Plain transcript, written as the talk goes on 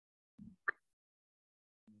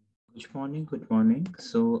Good morning. Good morning.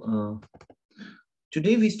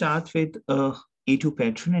 Today we start with A2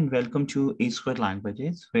 pattern and welcome to A Square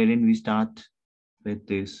Languages, wherein we start with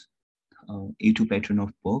this A2 pattern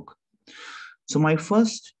of book. So my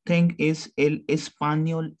first thing is El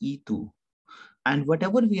Español E2. And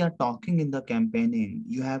whatever we are talking in the campaign,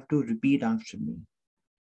 you have to repeat after me.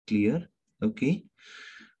 Clear? Okay.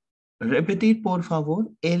 Repetir, por favor.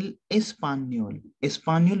 El español.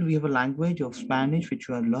 Español, we have a language of Spanish which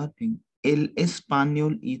you are learning. El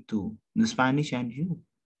español y tú. The Spanish and you.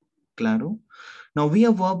 Claro. Now we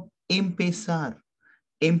have verb empezar.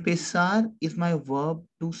 Empezar is my verb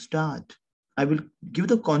to start. I will give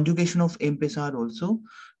the conjugation of empezar also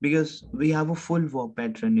because we have a full verb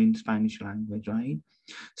pattern in Spanish language, right?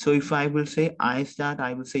 So if I will say I start,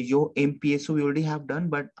 I will say yo empiezo, we already have done,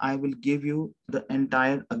 but I will give you the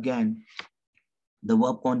entire again, the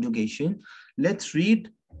verb conjugation. Let's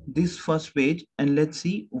read this first page and let's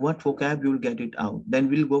see what vocab you'll get it out. Then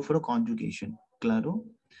we'll go for a conjugation. Claro?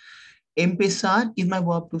 Empezar is my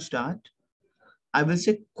verb to start. I will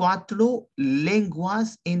say cuatro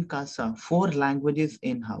lenguas en casa, four languages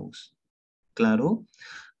in house. Claro.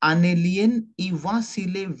 Anelien y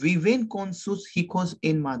Vasile viven con sus hijos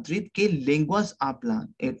en Madrid. ¿Qué lenguas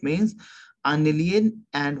hablan? It means Anelien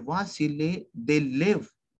and Vasile, they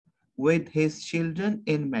live with his children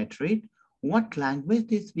in Madrid. What language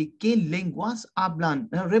they speak? ¿Qué lenguas hablan?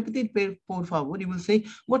 Now repeat it, por favor. You will say,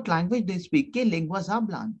 what language they speak? ¿Qué lenguas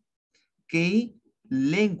hablan? ¿Qué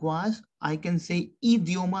lenguas? I can say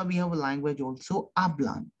idioma. We have a language also,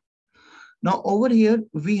 hablan. Now over here,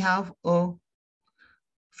 we have a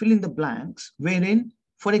fill in the blanks wherein,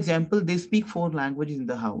 for example, they speak four languages in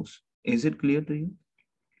the house. Is it clear to you?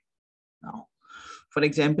 Now, for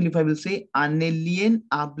example, if I will say Anelian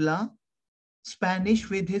habla Spanish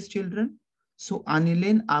with his children. So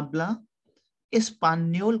Anelian habla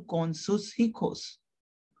español con sus hijos.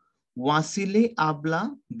 Vasile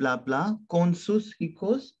habla blah blah con sus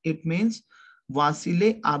hijos. It means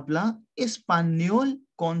Vasile habla español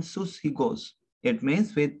con sus hijos. It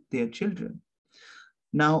means with their children.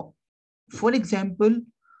 Now, for example,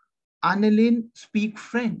 Annelien speak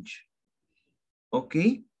French.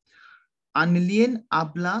 Okay. Annelien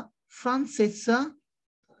habla francesa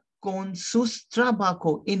con sus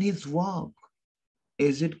trabajo in his work.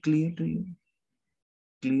 Is it clear to you?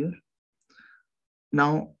 Clear?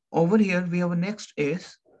 Now, over here, we have next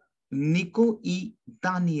is Nico y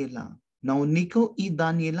Daniela. Now, Nico y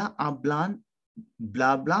Daniela hablan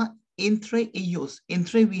blah blah entre ellos.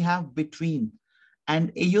 Entre we have between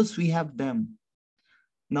and ellos we have them.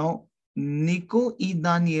 Now, Nico y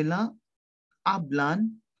Daniela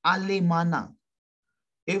hablan alemana.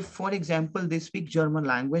 If, for example, they speak German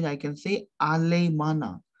language, I can say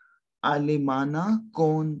alemana. Alemana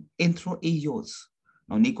con entre ellos.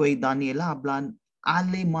 Now, Nico y Daniela hablan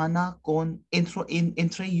alemana con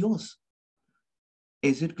entre ellos.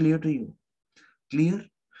 Is it clear to you? Clear?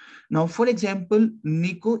 Now, for example,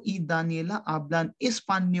 Nico y Daniela hablan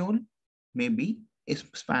español, maybe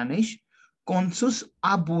Spanish, con sus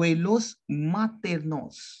abuelos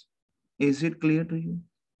maternos. Is it clear to you?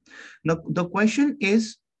 Now, the question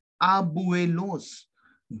is abuelos,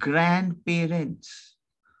 grandparents,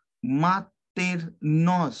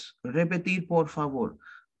 maternos. Repetir, por favor.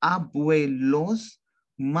 Abuelos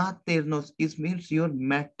maternos. It means your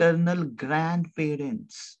maternal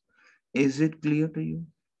grandparents. Is it clear to you?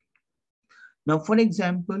 Now, for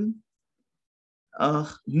example,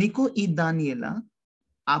 Nico y Daniela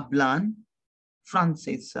hablan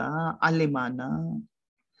francesa, alemana,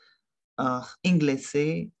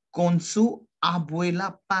 inglés con su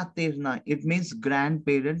abuela paterna. It means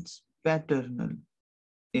grandparents paternal.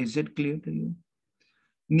 Is it clear to you?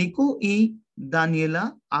 Nico y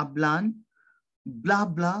Daniela hablan blah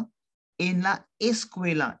blah en la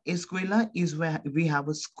escuela. Escuela is where we have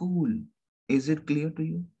a school. Is it clear to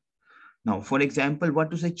you? Now, for example,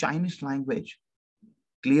 what to say Chinese language?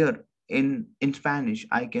 Clear. In Spanish,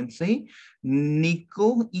 I can say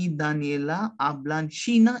Nico y Daniela hablan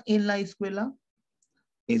China en la escuela.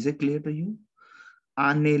 Is it clear to you?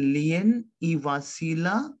 Anelien y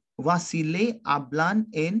Vasile hablan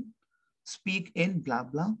en, speak in blah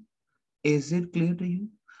blah. Is it clear to you?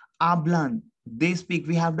 Hablan, they speak.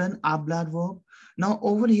 We have done hablar verb. Now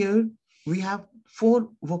over here, we have four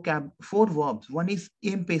verbs. One is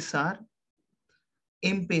empezar.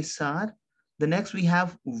 Empezar. The next we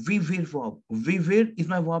have vivir verb. Vivir is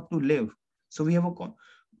my verb to live. So we have a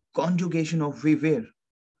conjugation of vivir.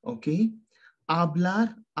 Okay.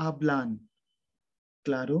 Hablar, hablan.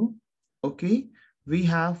 Claro. Okay. We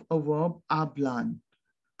have a verb hablan.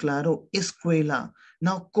 Claro. Escuela.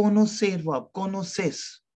 Now conocer verb.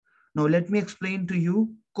 Conoces. Now let me explain to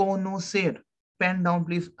you conocer. Pen down,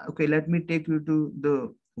 please. Okay, let me take you to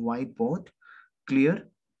the whiteboard. Clear?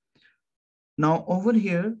 Now over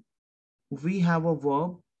here, we have a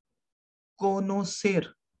verb conocer.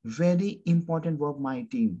 Very important verb, my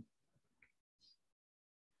team.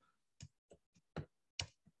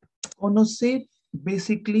 Conocer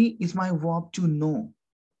basically is my verb to know.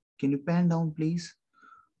 Can you pen down, please?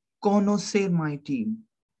 Conocer, my team.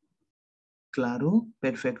 Claro,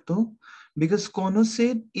 perfecto. Because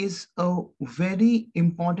conocer is a very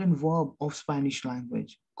important verb of Spanish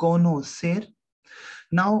language. Conocer.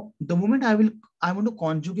 Now, the moment I want to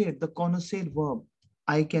conjugate the conocer verb,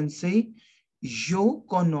 I can say yo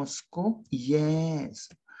conozco. Yes,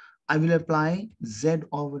 I will apply Z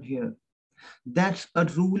over here. That's a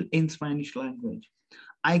rule in Spanish language.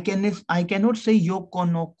 I cannot say yo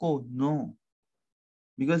conozco. No,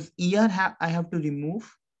 because I have to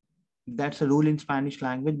remove. That's a rule in Spanish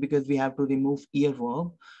language because we have to remove ear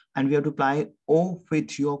verb and we have to apply O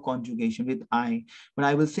with your conjugation with I. But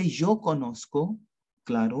I will say yo conozco,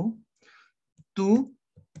 claro. Tú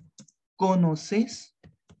conoces.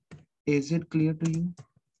 Is it clear to you?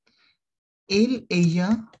 Él,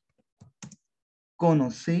 ella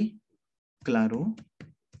conoce, claro.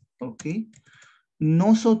 Okay.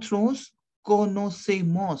 Nosotros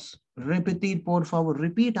conocemos. Repetir, por favor.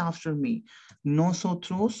 Repeat after me.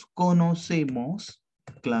 Nosotros conocemos,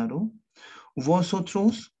 claro.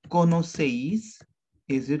 Vosotros conocéis.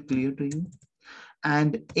 Is it clear to you?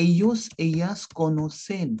 And ellos, ellas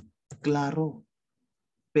conocen. Claro.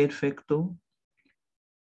 Perfecto.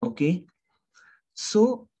 Okay.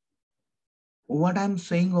 So what I'm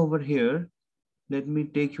saying over here, let me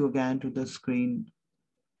take you again to the screen.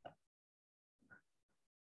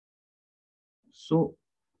 So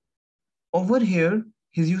over here,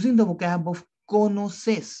 he's using the vocab of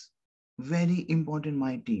conoces. Very important,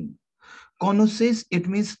 my team. Conoces, it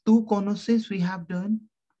means tú conoces we have done.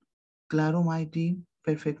 Claro, my team.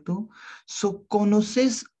 Perfecto. So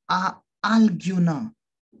conoces a alguna.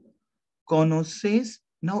 Conoces.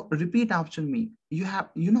 Now repeat after me. You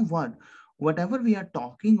know what? Whatever we are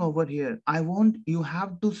talking over here, I want you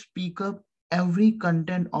have to speak up every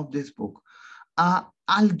content of this book.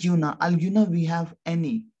 Alguna. Alguna, we have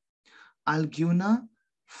any. Alguna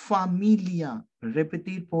familia.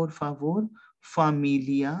 Repetir, por favor.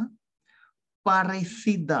 Familia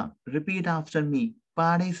parecida. Repeat after me.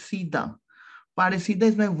 Parecida. Parecida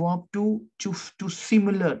is my verb to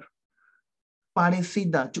similar.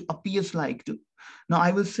 Parecida, to appears like to. Now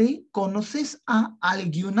I will say, ¿conoces a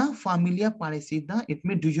alguna familia parecida? It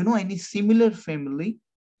means, do you know any similar family?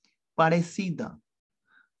 Parecida.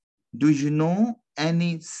 Do you know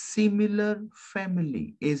any similar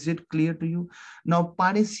family? Is it clear to you? Now,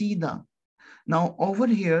 parecida. Now, over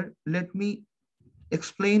here, let me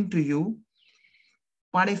explain to you.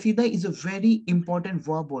 Parecida is a very important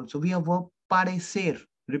verb also. We have verb parecer.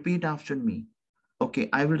 Repeat after me. Okay,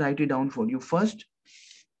 I will write it down for you. First,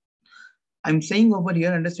 I'm saying over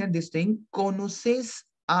here, understand this thing. Conoces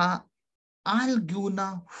a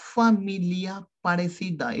alguna familia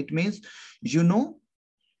parecida. It means, you know,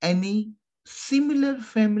 any similar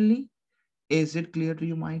family. Is it clear to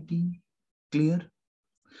you, my team? Clear?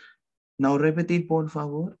 Now repeat, por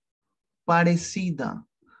favor. Parecida.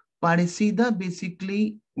 Parecida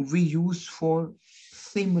basically we use for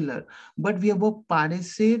similar, but we have a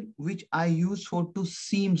parecer which I use for to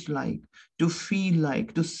seems like, to feel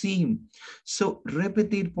like, to seem. So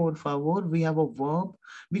repetir, por favor. We have a verb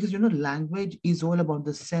because you know language is all about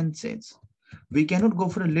the senses. We cannot go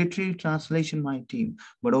for a literary translation, my team,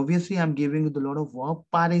 but obviously I'm giving you the lot of verb.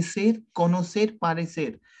 Parecer, conocer,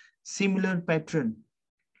 parecer, similar pattern.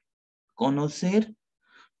 Conocer,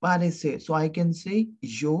 parecer. So I can say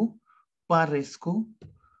yo parezco.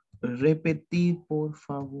 Repetir, por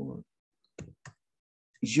favor.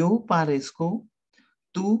 Yo parezco.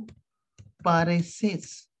 Tú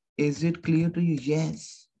pareces. Is it clear to you?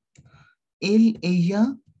 Yes. Él,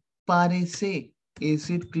 ella parece.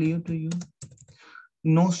 Is it clear to you?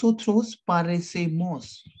 Nosotros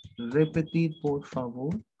parecemos. Repetir, por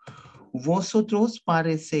favor. Vosotros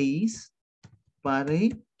parecéis.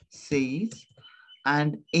 Parecéis.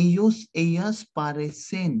 And ellos, ellas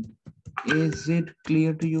parecen. Is it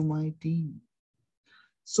clear to you, my team?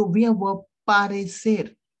 So we have a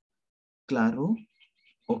parecer. Claro.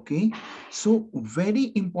 Okay. So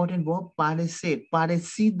very important verb, parecer.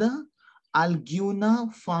 Parecida,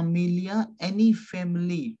 alguna familia, any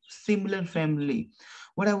family, similar family.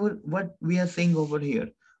 What we are saying over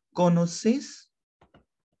here. Conoces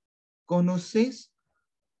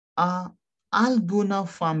a alguna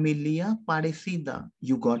familia parecida.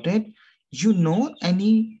 You got it? You know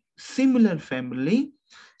any similar family.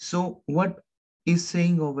 So what is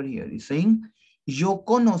saying over here is saying, yo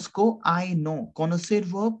conozco, I know. Conocer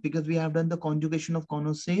verb, because we have done the conjugation of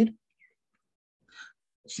conocer.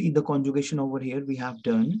 See the conjugation over here, we have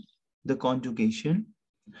done the conjugation.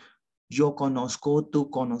 Yo conozco, tú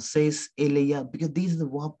conoces, ella, because this is the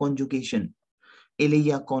verb conjugation.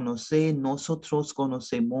 Ella conoce, nosotros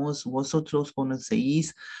conocemos, vosotros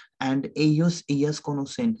conocéis, and ellos, ellas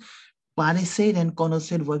conocen. Parecer and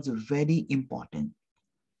conocer was very important.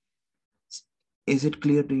 Is it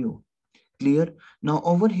clear to you? Clear? Now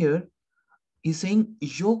over here, he's saying,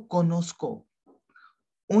 yo conozco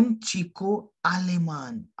un chico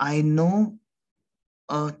alemán. I know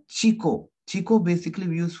a chico. Chico basically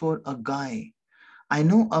used for a guy. I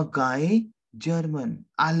know a guy, German,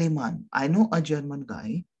 alemán. I know a German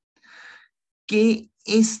guy. Que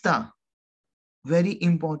está, very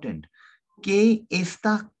important. Que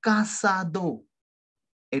está casado.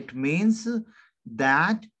 It means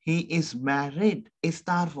that he is married. A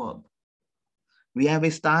star verb. We have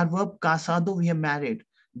a star verb, casado, we have married.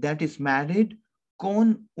 That is married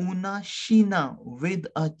con una china, with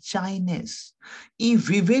a Chinese. Y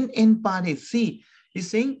viven en Paris. See, he's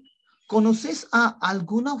saying, ¿conoces a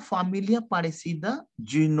alguna familia parecida?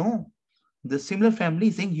 You know. The similar family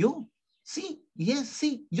is saying, yo. Sí, yes,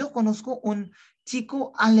 sí. Yo conozco un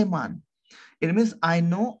chico alemán. It means I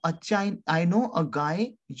know a guy,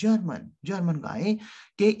 German guy,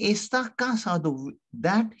 que está casado,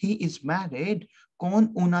 that he is married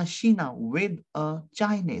con una china, with a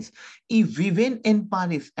Chinese. Y viven en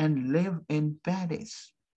Paris, and live in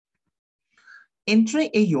Paris.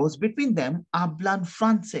 Entre ellos, between them, hablan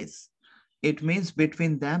francés. It means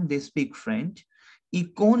between them, they speak French.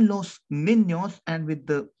 Y con los niños, and with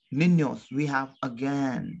the niños, we have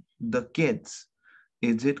again the kids.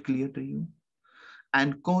 Is it clear to you?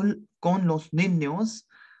 And con los niños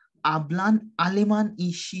hablan alemán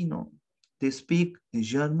y chino. They speak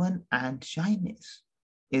German and Chinese.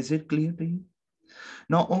 Is it clear to you?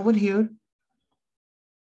 Now over here,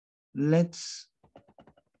 let's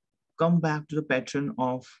come back to the pattern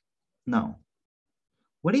of now.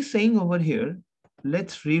 What he's saying over here,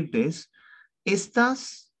 let's read this.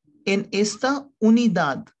 En esta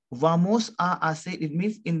unidad vamos a hacer, it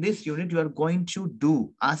means in this unit you are going to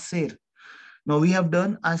do, hacer. Now we have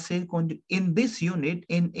done hacer in this unit,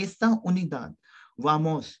 in esta unidad,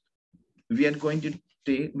 vamos. We are going to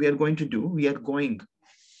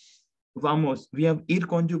vamos. We have ir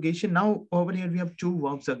conjugation. Now over here we have two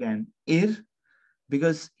verbs again. Ir,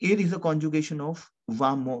 because ir is a conjugation of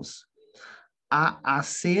vamos.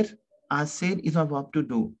 Hacer is a verb to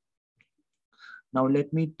do. Now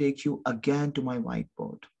let me take you again to my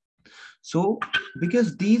whiteboard. So,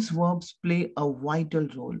 because these verbs play a vital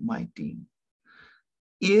role, my team.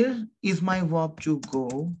 Ir is my verb to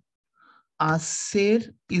go.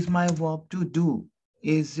 Hacer is my verb to do.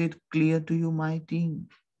 Is it clear to you, my team?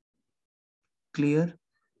 Clear?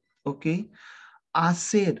 Okay.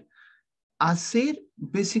 Hacer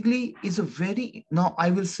basically is a very, now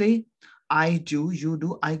I will say I do, you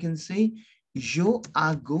do. I can say yo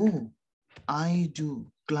hago, I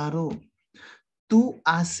do. Claro. Tú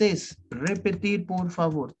haces, repetir por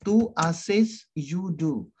favor. Tú haces, you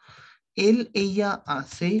do. Él, ella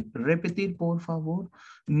hace, repetir por favor.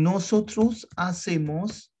 Nosotros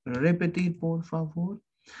hacemos, repetir por favor.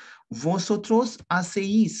 Vosotros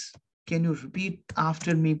hacéis. Can you repeat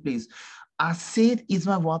after me, please? Hacer is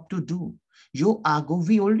my verb to do. Yo hago,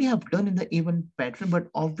 we already have done in the even pattern, but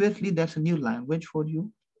obviously that's a new language for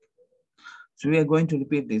you. So we are going to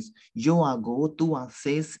repeat this. Yo hago, tú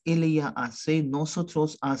haces, él, ella hace,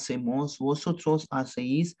 nosotros hacemos, vosotros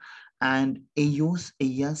hacéis, and ellos,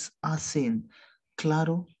 ellas hacen.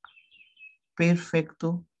 Claro?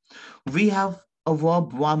 Perfecto. We have a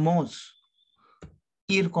verb vamos.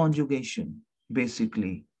 Ir conjugation,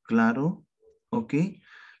 basically. Claro? Okay.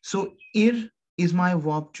 So ir is my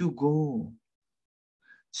verb to go.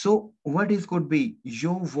 So what is could be?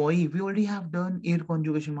 Yo voy. We already have done ir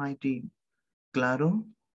conjugation, my team. Claro?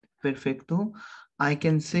 Perfecto. I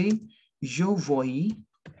can say yo voy.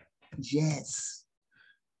 Yes.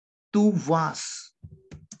 Tú vas.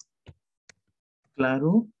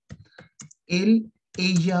 Claro. Él,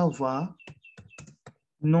 ella va.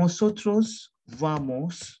 Nosotros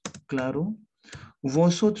vamos. Claro.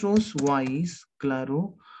 Vosotros vais.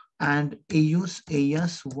 Claro. And ellos,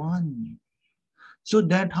 ellas van. So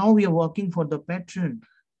that's how we are working for the pattern.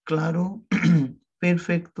 Claro.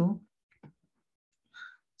 Perfecto.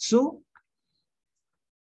 So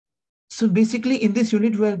basically in this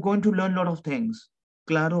unit, we are going to learn a lot of things.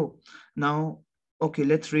 Claro. Now, okay,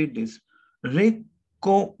 let's read this.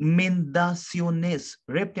 Recomendaciones.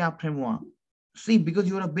 Repite après moi. See, because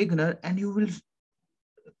you're a beginner and you will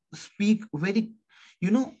speak very,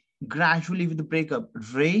 gradually with the breakup.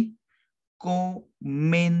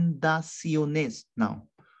 Recomendaciones. Now,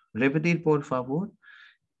 repetir por favor.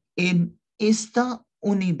 En esta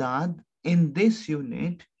unidad, in this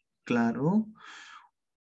unit, claro,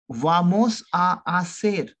 vamos a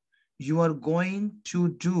hacer. You are going to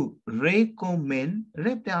do.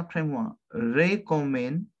 Repite après moi.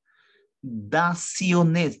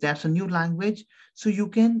 Recomendaciones. That's a new language. So you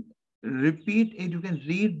can repeat it. You can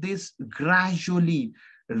read this gradually.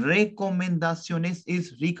 Recomendaciones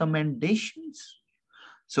is recommendations.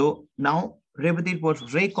 So now repetir por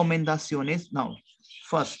recomendaciones. Now,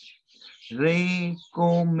 first,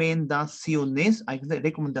 recomendaciones. I can say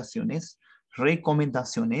recomendaciones.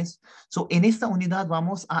 Recomendaciones. So en esta unidad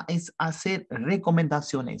vamos a hacer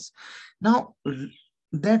recomendaciones. Now,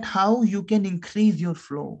 that's how you can increase your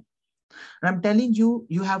flow. And I'm telling you,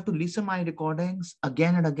 you have to listen my recordings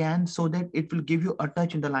again and again so that it will give you a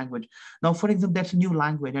touch in the language. Now, for example, that's a new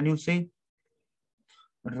language, and you say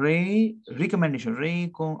recommendation.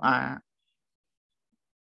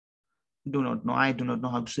 Do not know. I do not know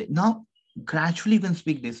how to say. Now, gradually you can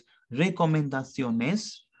speak this.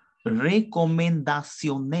 Recomendaciones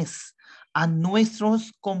a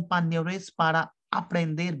nuestros compañeros para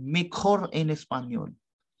aprender mejor en español.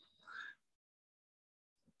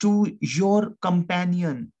 To your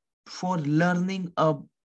companion for learning a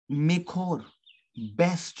mejor,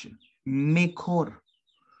 best, mejor.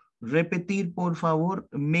 Repetir, por favor,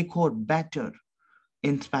 mejor, better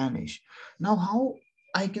in Spanish. Now, how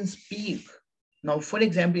I can speak? Now, for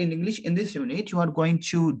example, in English, in this unit, you are going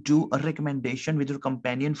to do a recommendation with your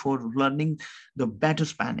companion for learning the better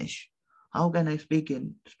Spanish. How can I speak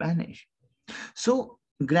in Spanish? So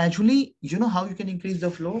gradually, you know how you can increase the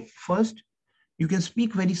flow? First, you can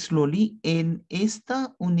speak very slowly. En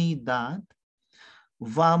esta unidad,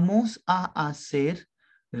 vamos a hacer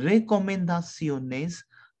recomendaciones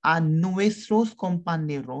a nuestros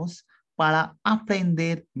compañeros para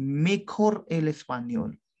aprender mejor el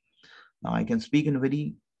español. Now I can speak in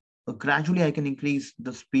very gradually. I can increase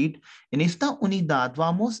the speed. En esta unidad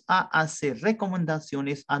vamos a hacer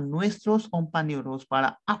recomendaciones a nuestros compañeros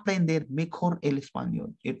para aprender mejor el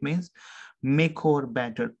español. It means mejor,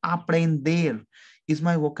 better. Aprender is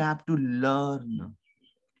my vocab to learn.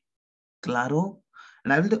 Claro.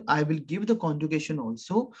 And I will give the conjugation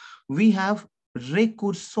also. We have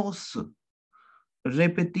recursos.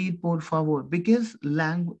 Repetir, por favor, because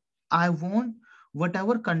I want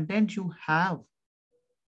whatever content you have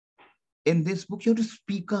in this book, you have to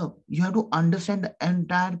speak up. You have to understand the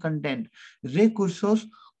entire content. Recursos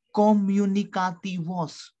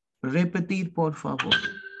comunicativos. Repetir, por favor.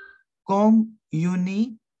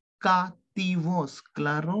 Comunicativos.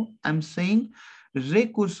 Claro. I'm saying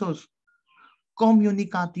recursos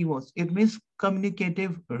comunicativos. It means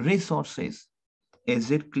communicative resources.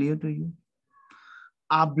 Is it clear to you?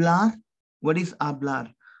 Hablar. What is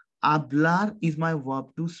hablar? Hablar is my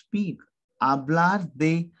verb to speak. Hablar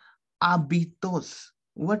de hábitos.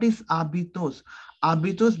 What is hábitos?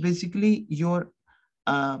 Hábitos basically your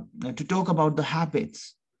to talk about the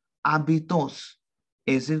habits. Hábitos.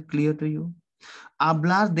 Is it clear to you?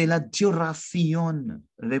 Hablar de la duración.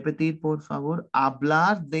 Repetir, por favor.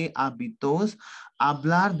 Hablar de hábitos.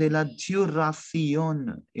 Hablar de la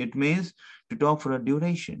duración. It means to talk for a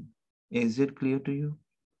duration. Is it clear to you?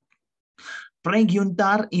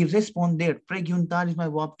 Preguntar y responder. Preguntar is my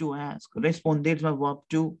verb to ask. Responder is my verb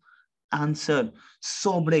to answer.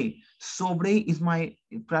 Sobre. Sobre is my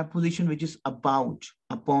preposition which is about,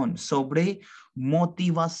 upon. Sobre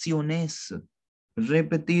motivaciones.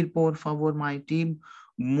 Repetir, por favor, my team.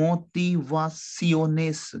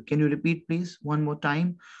 Motivaciones. Can you repeat, please, one more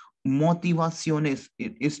time? Motivaciones.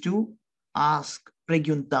 It is to ask.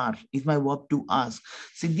 Preguntar is my verb to ask.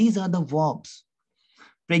 See, these are the verbs.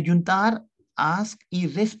 Preguntar, ask, y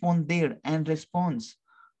responder, and response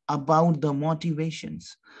about the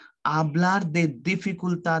motivations. Hablar de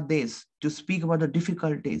dificultades, to speak about the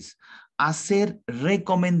difficulties. Hacer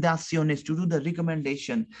recomendaciones, to do the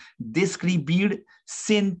recommendation. Describir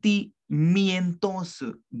sentimientos.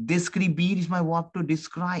 Describir is my verb to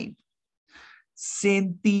describe.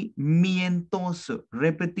 Sentimientos.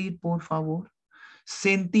 Repetir, por favor.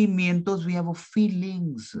 Sentimientos, we have a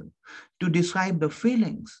feelings, to describe the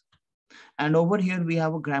feelings. And over here we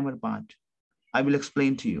have a grammar part. I will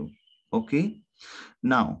explain to you. Okay.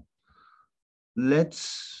 Now,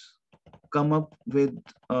 let's come up with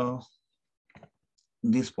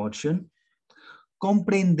this portion.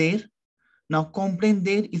 Comprender. Now,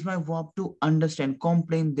 comprender is my verb to understand.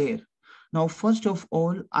 Comprender. Now, first of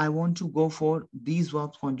all, I want to go for these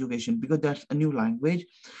verbs conjugation because that's a new language.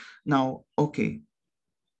 Now, okay,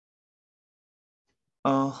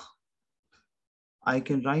 I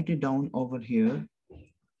can write it down over here.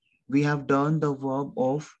 We have done the verb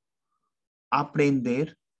of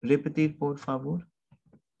aprender. Repetir, por favor.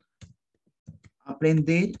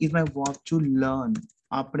 Aprender is my verb to learn.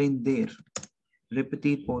 Aprender.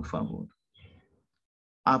 Repetir, por favor.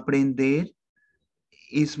 Aprender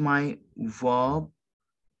is my verb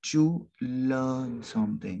to learn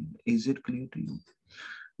something. Is it clear to you?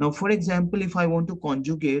 Now, for example, if I want to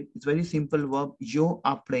conjugate, it's very simple verb. Yo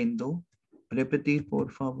aprendo. Repetir, por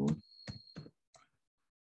favor.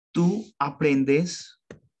 Tú aprendes.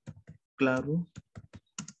 Claro.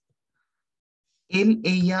 Él,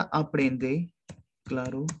 ella aprende.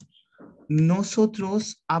 Claro.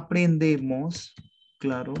 Nosotros aprendemos.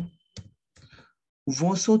 Claro.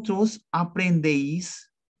 Vosotros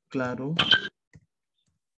aprendéis. Claro.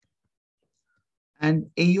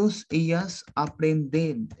 And ellos, ellas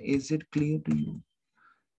aprenden. Is it clear to you?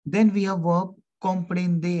 Then we have verb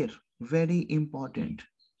comprender. Very important.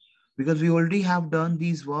 Because we already have done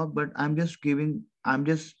these verbs, but I'm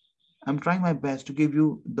trying my best to give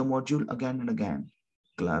you the module again and again.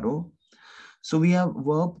 Claro. So we have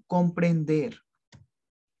verb comprender.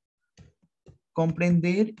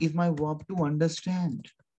 Comprender is my verb to understand.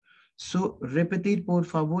 So repetir, por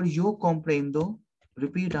favor. Yo comprendo.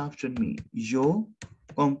 Repeat after me. Yo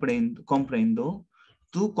comprendo.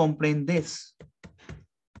 Tú comprendes.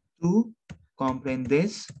 Tú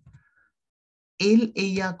comprendes. Él,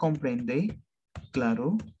 ella comprende.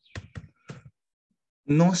 Claro.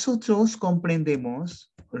 Nosotros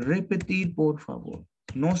comprendemos. Repetir, por favor.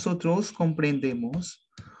 Nosotros comprendemos.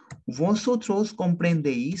 Vosotros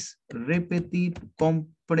comprendéis. Repetir,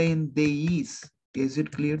 comprendéis. Is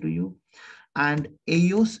it clear to you? And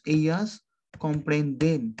ellos, ellas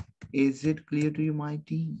comprenden. Is it clear to you, my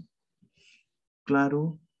team?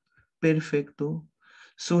 Claro. Perfecto.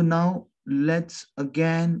 So now let's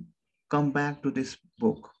again come back to this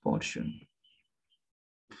book portion.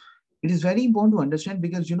 It is very important to understand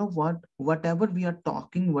because you know what? Whatever we are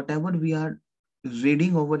talking, whatever we are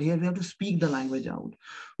reading over here, we have to speak the language out.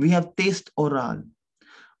 We have test oral.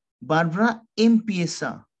 Barbara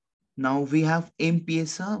empieza. Now we have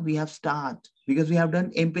empieza, we have start because we have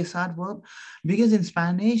done empezar verb. Because in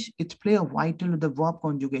Spanish, it's play a vital the verb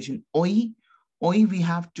conjugation. Hoy we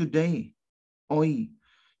have today. Hoy.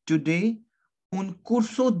 Today, un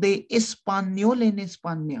curso de español en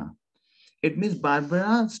España. It means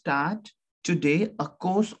Barbara start today a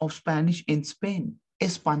course of Spanish in Spain,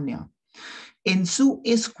 España. En su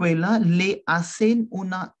escuela le hacen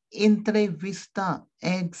una entrevista.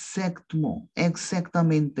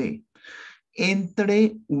 Exactamente.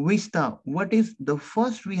 Entrevista. What is the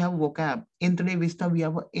first we have vocab? Entrevista, we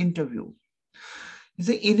have an interview. You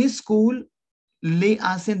see, in his school, le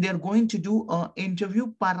hacen, they are going to do an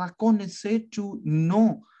interview para conocer to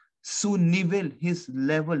know su nivel, his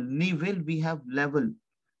level. Nivel, we have level.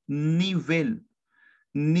 Nivel.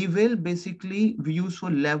 Nivel basically we use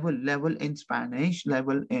for level, level in Spanish,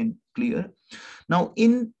 level in clear. Now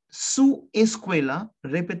in su escuela,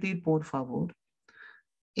 repetir por favor.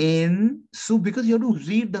 In su, because you have to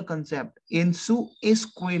read the concept. In su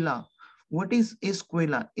escuela. What is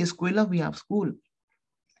escuela? Escuela, we have school.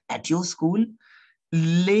 At your school,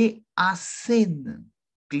 le hacen.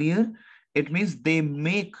 Clear? It means they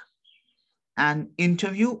make an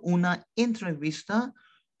interview, una entrevista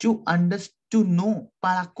to understand, to know,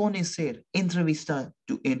 para conocer, entrevista,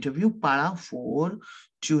 to interview, para, for,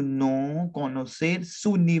 to know, conocer,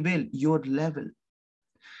 su nivel, your level.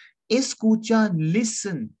 Escuchar,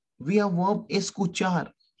 listen, we have verb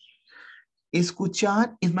escuchar.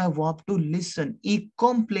 Escuchar is my verb to listen. Y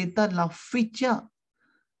completa la ficha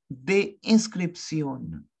de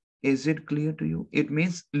inscripción. Is it clear to you? It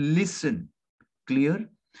means listen. Clear?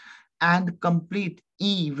 And complete.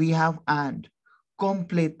 E, we have and.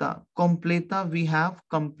 Completa. Completa, we have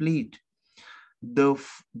complete. The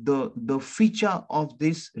feature of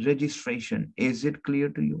this registration. Is it clear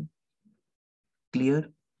to you?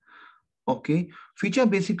 Clear? Okay. Feature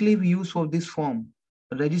basically we use for this form.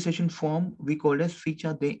 Registration form we call as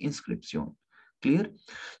feature de inscripción. Clear?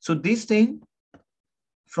 So this thing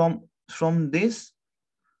from this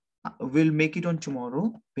we'll make it on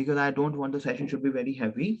tomorrow because I don't want the session should be very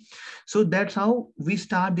heavy. So that's how we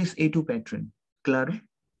start this A2 pattern. Claro?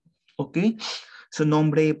 Okay. So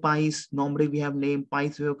nombre, país, nombre, we have name,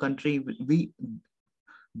 país, we have country.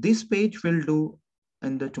 This page will do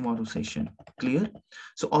in the tomorrow session. Clear?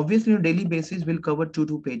 So obviously on a daily basis, we'll cover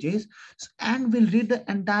two pages and we'll read the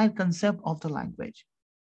entire concept of the language.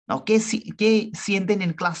 Now, ¿qué sienten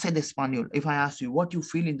en clase de español? If I ask you what you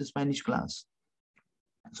feel in the Spanish class,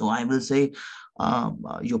 so I will say,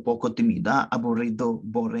 yo poco timida, aburrido,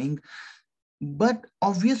 boring. But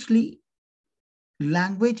obviously,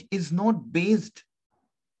 language is not based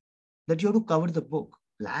that you have to cover the book.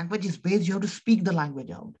 Language is based, you have to speak the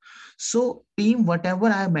language out. So, team, whatever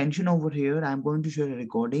I mentioned over here, I'm going to share a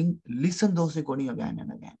recording. Listen those recording again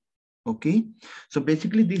and again. Okay. So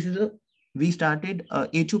basically, we started a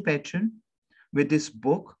A2 pattern with this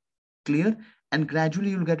book, clear, and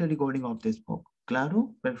gradually you'll get a recording of this book.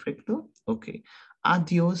 Claro? Perfecto? Okay.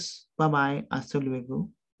 Adios. Bye-bye. Hasta luego.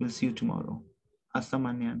 We'll see you tomorrow. Hasta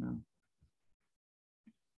mañana.